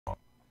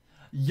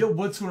Yo,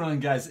 what's going on,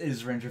 guys? It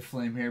is Ranger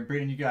Flame here,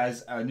 bringing you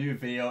guys a new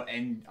video.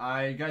 And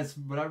guys,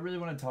 what I really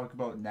want to talk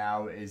about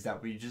now is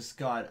that we just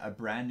got a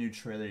brand new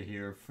trailer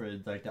here for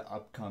like the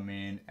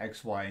upcoming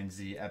X, Y, and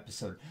Z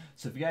episode.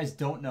 So if you guys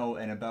don't know,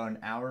 in about an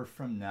hour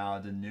from now,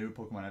 the new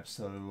Pokemon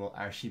episode will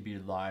actually be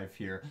live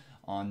here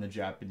on the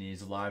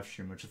Japanese live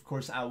stream, which of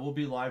course I will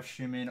be live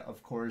streaming,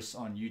 of course,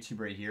 on YouTube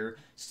right here,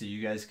 so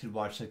you guys could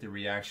watch like the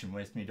reaction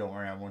with me. Don't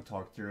worry, I won't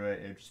talk through it.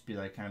 It'll just be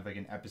like kind of like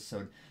an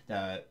episode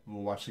that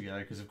we'll watch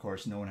together, because of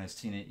course no one has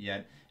seen it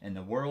yet in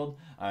the world.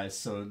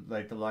 So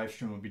like the live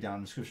stream will be down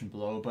in the description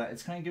below, but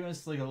it's kind of giving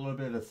us like a little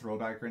bit of a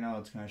throwback right now.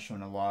 It's kind of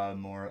showing a lot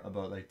more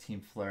about like Team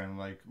Flare and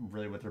like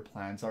really what their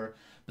plans are.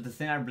 But the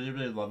thing I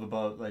really love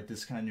about like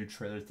this kind of new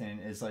trailer thing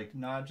is like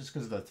not just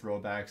because of the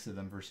throwbacks of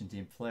them versus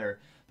Team Flare,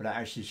 but it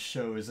actually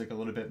shows like a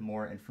little bit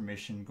more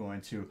information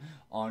going to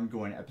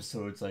ongoing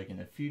episodes like in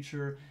the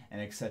future and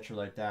etc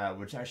like that,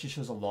 which actually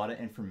shows a lot of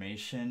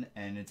information,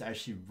 and it's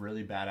actually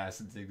really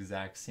badass at the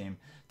exact same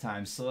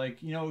time. So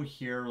like, you know,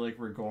 here like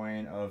we're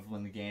going of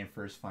when the game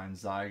first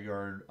finds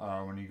Zygarde,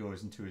 when he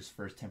goes into his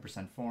first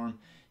 10% form,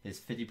 his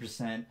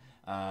 50%,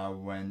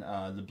 when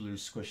the blue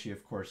squishy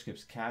of course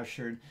gets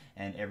captured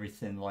and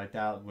everything like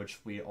that, which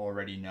we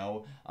already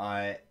know,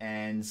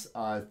 and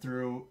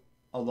through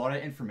a lot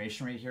of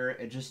information right here.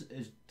 It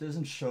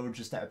doesn't show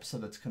just the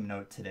episode that's coming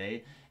out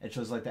today. It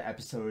shows like the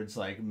episodes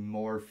like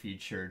more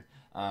featured,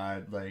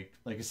 like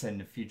I said, in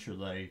the future,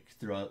 like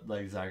throughout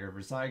like Zygarde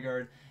vs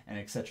Zygarde and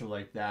etc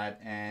like that.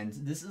 And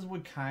this is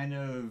what kind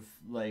of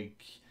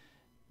like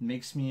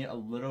makes me a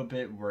little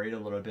bit worried a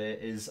little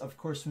bit is, of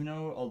course, we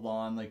know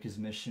Alon, like his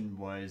mission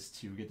was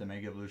to get the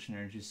Mega Evolution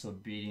energy, so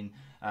beating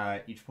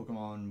each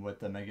Pokemon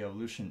with the Mega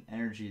Evolution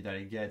energy that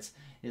it gets,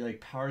 it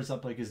like powers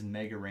up like his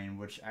Mega Rain,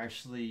 which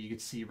actually you could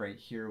see right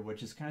here,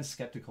 which is kind of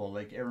skeptical.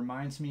 Like it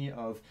reminds me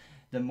of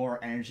the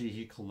more energy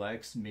he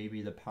collects,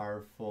 maybe the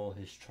powerful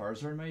his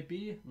Charizard might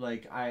be.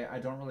 Like I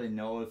don't really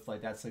know if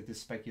like that's like the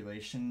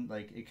speculation.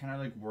 Like it kind of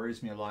like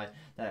worries me a lot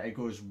that it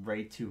goes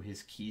right to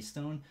his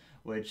Keystone,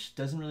 which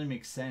doesn't really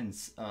make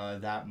sense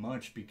that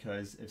much,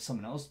 because if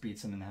someone else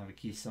beats him and have a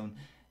Keystone,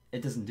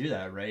 it doesn't do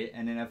that, right?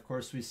 And then of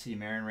course we see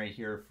Marin right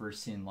here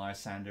first seeing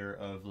Lysander,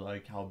 of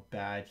like how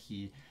bad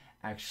he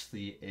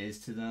actually is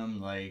to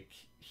them. Like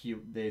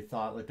they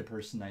thought like the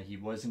person that he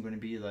wasn't going to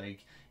be.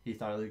 Like he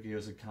thought like he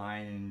was a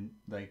kind and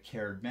like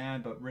cared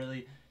man, but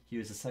really he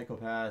was a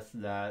psychopath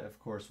that of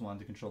course wanted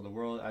to control the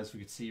world. As we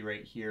could see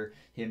right here,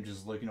 him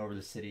just looking over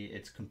the city,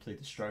 it's complete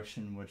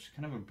destruction, which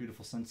kind of a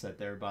beautiful sunset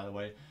there, by the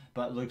way,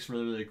 but looks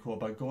really cool.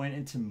 But going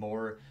into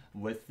more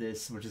with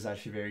this, which is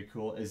actually very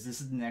cool, is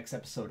this is the next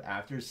episode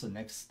after. So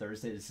next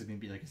Thursday, this is going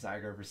to be like a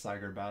Zygarde versus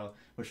Zygarde battle,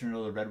 which we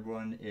know the red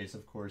one is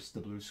of course the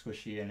blue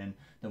squishy, and then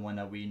the one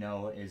that we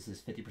know is this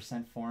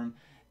 50% form.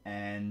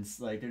 And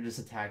like they're just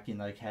attacking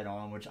like head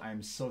on, which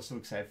I'm so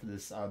excited for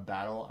this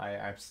battle. I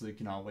absolutely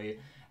cannot wait.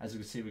 As you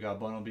can see, we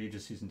got Bunnelby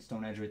just using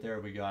Stone Edge right there.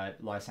 We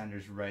got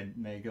Lysander's red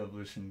Mega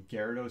Evolution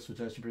Gyarados, which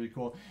is actually pretty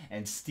cool.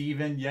 And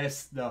Steven,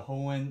 yes, the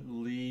Hoenn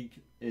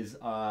League is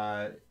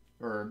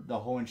or the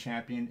Hoenn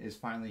champion is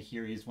finally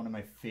here. He's one of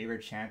my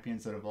favorite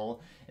champions out of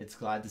all. It's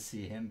glad to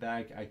see him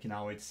back. I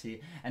cannot wait to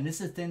see. And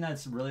this is a thing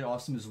that's really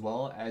awesome as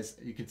well, as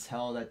you could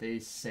tell that they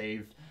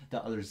saved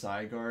the other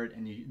Zygarde,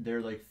 and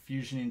they're like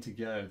fusioning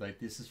together. Like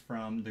this is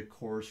from the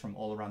cores from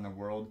all around the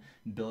world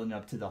building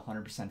up to the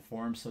 100%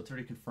 form. So it's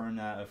already confirmed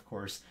that of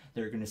course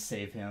they're going to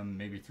save him,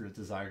 maybe through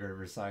the Zygarde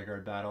versus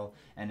Zygarde battle.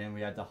 And then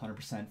we had the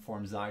 100%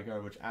 form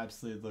Zygarde, which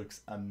absolutely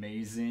looks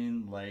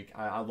amazing. Like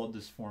I love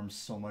this form,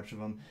 so much of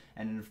them.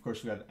 And then of course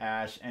we have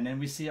Ash, and then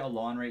we see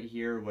Alon right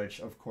here, which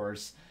of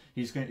course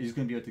he's gonna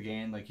be with the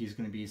game. Like he's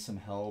gonna be some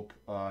help.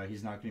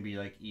 He's not gonna be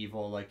like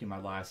evil like in my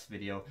last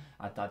video.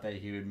 I thought that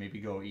he would maybe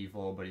go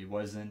evil, but he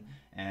wasn't.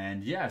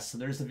 And yeah, so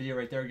there's the video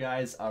right there,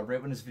 guys.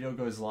 Right when this video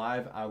goes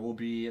live, I will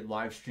be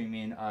live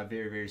streaming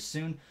very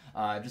soon.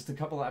 Just a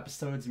couple of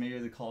episodes, maybe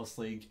the Colossus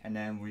League, and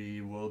then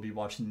we will be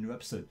watching the new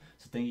episode.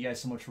 So thank you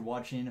guys so much for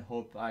watching.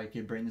 Hope I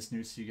could bring this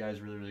news to you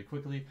guys really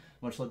quickly.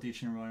 Much love to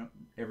each and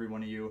every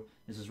one of you.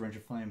 This is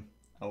Ranger Flame.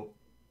 Oh,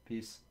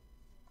 peace.